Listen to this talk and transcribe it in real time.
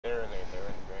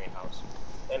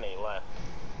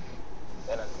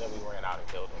out and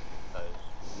killed him. Because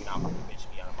you're not gonna bitch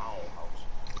me out of my own house.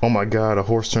 Oh my god, a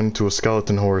horse turned into a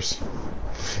skeleton horse.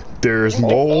 There's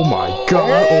oh my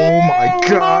god, oh my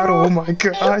god, oh my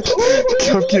god.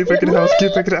 Get back in the house,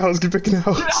 get back in the house, get back in the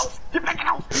house. Get back in the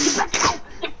house!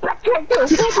 Get back in the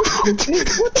house! Get back in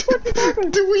the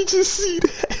house! Did we just see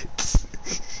that?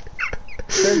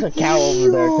 There's a cow over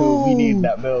there too. We need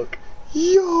that milk.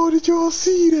 Yo, did y'all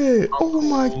see that? Oh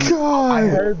my god. I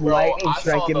heard lightning I saw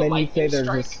strike and the then you say lightning there's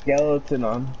a strike. skeleton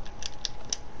on.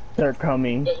 They're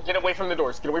coming. Get away from the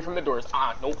doors. Get away from the doors.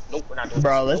 Nope, nope, we're not doing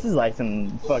Bro, this. this is like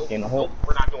some fucking whole. Nope,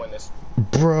 we're not doing this.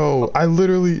 Bro, I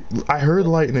heard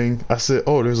lightning. I said,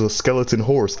 oh, there's a skeleton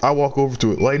horse. I walk over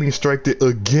to it. Lightning striked it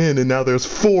again, and now there's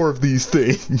 4 of these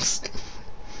things.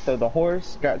 So the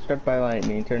horse got struck by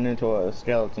lightning, turned into a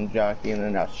skeleton jockey, and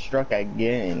then got struck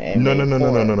again. And No.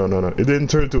 It didn't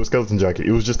turn into a skeleton jockey.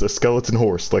 It was just a skeleton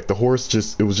horse. Like the horse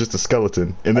it was just a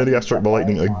skeleton. And then it got struck by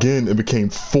lightning again and became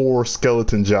 4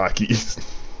 skeleton jockeys.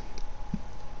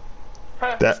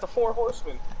 That's the 4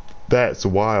 horsemen. That's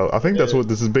wild. I think that's what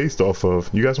this is based off of.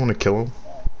 You guys want to kill him?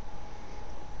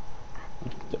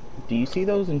 Do you see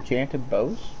those enchanted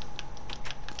bows?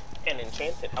 And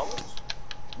enchanted helmets.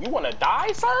 You wanna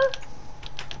die, sir?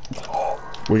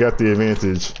 We got the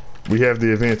advantage. We have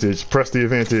the advantage. Press the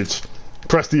advantage.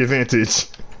 Press the advantage.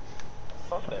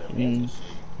 Fuck that advantage.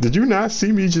 Did you not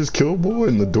see me just kill boy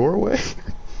in the doorway?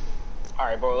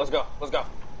 Alright, bro, let's go. Let's go.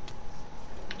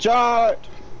 Charge!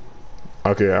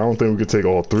 Okay, I don't think we could take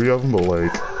all 3 of them, but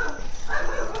like...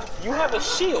 You have a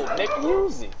shield, nigga.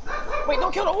 Use it. Wait,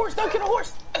 don't kill the horse. Don't kill the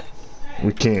horse.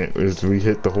 We can't. We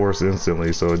hit the horse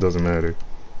instantly, so it doesn't matter.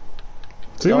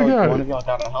 See, we got One it. of y'all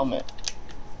got a helmet.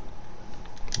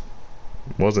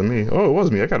 Wasn't me. Oh, it was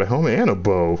me. I got a helmet and a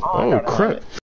bow. Oh, I Oh, got a crap. helmet.